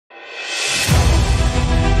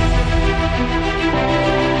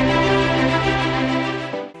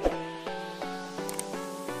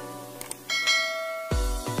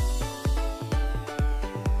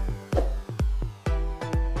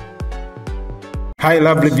Hi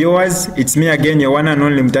lovely viewers, it's me again, your one and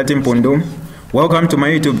only Mutati Mpundu. Welcome to my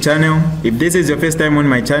YouTube channel. If this is your first time on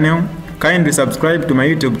my channel, kindly subscribe to my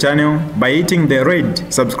YouTube channel by hitting the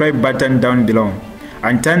red subscribe button down below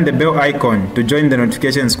and turn the bell icon to join the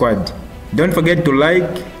notification squad. Don't forget to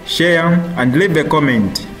like, share and leave a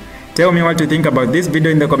comment. Tell me what you think about this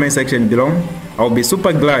video in the comment section below. I'll be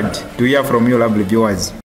super glad to hear from you lovely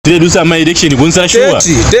viewers. Today do some election gonsa shua.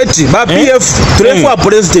 Teti ba PF trefa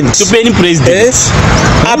president. Tupeni president.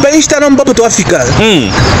 Abaishta no mbapo to Africa.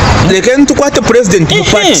 Leken tukwate president mu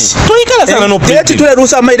party. Toikala sana no president. Teti tule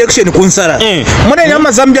rusa ama election kunsala. Mwana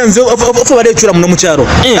nyama Zambians ofu bale chura muno mucharo.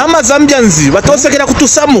 Ama Zambians batosekera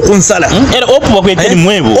kutusamu kunsala. Era opu bakwete ni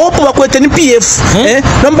mwebo. Opu bakwete ni PF.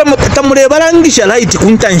 Nomba tamule barangisha light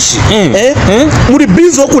kuntanshi. Muri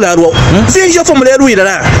bizo okularwa. Sinjo fo muleru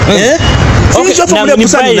irara. Sinjo fo muleru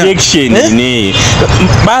kusana. Election ni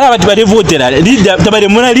bara bati bari votera leader tabare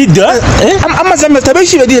mona leader amazambe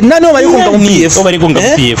tabeshi badi nani bari konga PF bari konga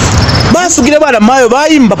PF basugire bana mayo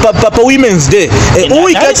bayimba papa women's day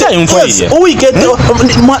uwikete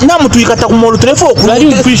na mutu ikata ku molu telefo ku bari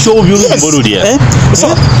mpisho obyurumbolulia so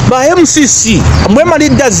ba MCC mwema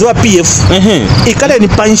leaders wa PF ikale ni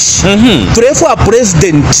punch telefo a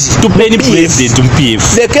president to pay president to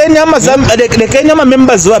PF the Kenya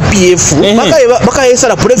members wa PF baka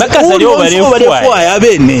yesala bakasaliyo barefwa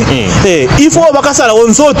yabene ifo bakasala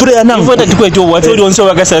onso ture yanangu ifo tatikweto watori onso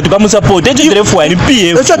bakasala tukamusupport echo turefwa ni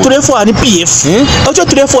PF echo turefwa ni PF echo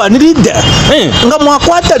turefwa ni leader nga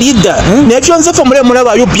mwakwata leader necho nze fo mule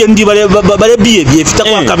mulaba UPND bale BF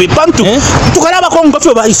takwa kabipantu tukalaba kongo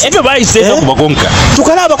fyo bayisa efyo bayisa kubakonka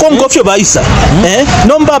tukalaba kongo fyo bayisa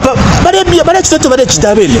nomba bale kitoto bale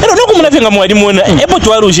kitabele ero nokumulafenga mwali mona epo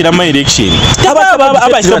twarushira ma election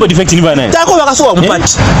aba stop defect ni bana tako bakasowa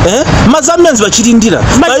mpati mazambians bakirindira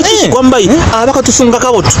bayiti kwambayi abakatusunga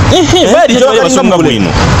kaboto bali jo basunga bwino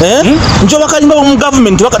njo bakalimba mu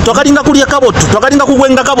government twakalinga kulya kaboto twakalinga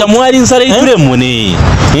kugwenga kaboto mwali nsala itule mune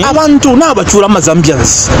abantu nabachura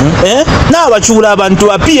mazambians nabachura abantu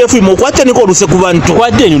ba PF mokwate niko ruse ku bantu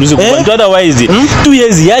kwadenyu ruse ku bantu otherwise 2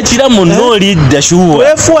 years yachira mu no leader sure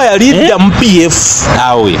PF ya leader mu PF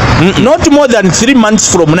awe not more than 3 months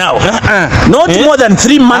from now not more than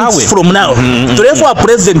 3 months from now turefwa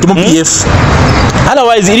president mu PF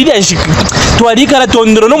otherwise leadership twalikala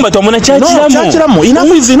tondero nomba twamona chachiramo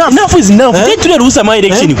enough is enough tule rusa ma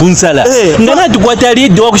election kunsala ngana tukwata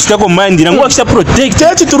leader wakushitako mandira ngo akisha protect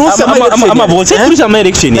tete turusa ama vote turusa ma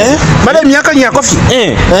election bale myaka nya kofi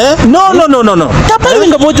no tapali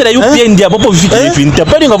nga vote la UPND apopo vifiki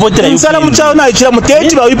tapali nga vote la UPND nsala mchao na ikira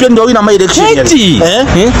muteti ba UPND wina ma election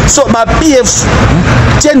so ba PF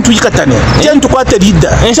ten tuikatane ten tukwate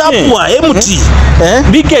leader chapwa MT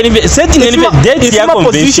bikeni setting any date ya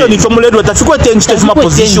convention from leader watachukua ten state from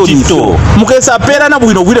position to mukesa pera na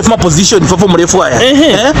bwino bwire from position from lefu aya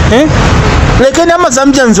lekeni ama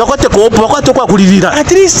Zambians bakwate ko opo bakwate kwa kulirira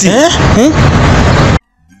at least This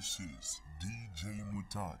is DJ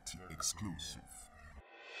Mutati exclusive.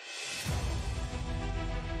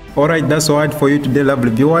 Alright, that's all for you today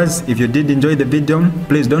lovely viewers. If you did enjoy the video,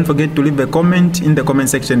 please don't forget to leave a comment in the comment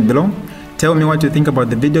section below. Tell me what you think about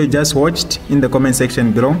the video you just watched in the comment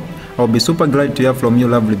section below. I'll be super glad to hear from you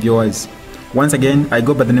lovely viewers. Once again, I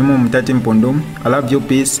go by the name of Mutati Mpundu. I love you,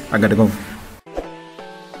 peace, I gotta go.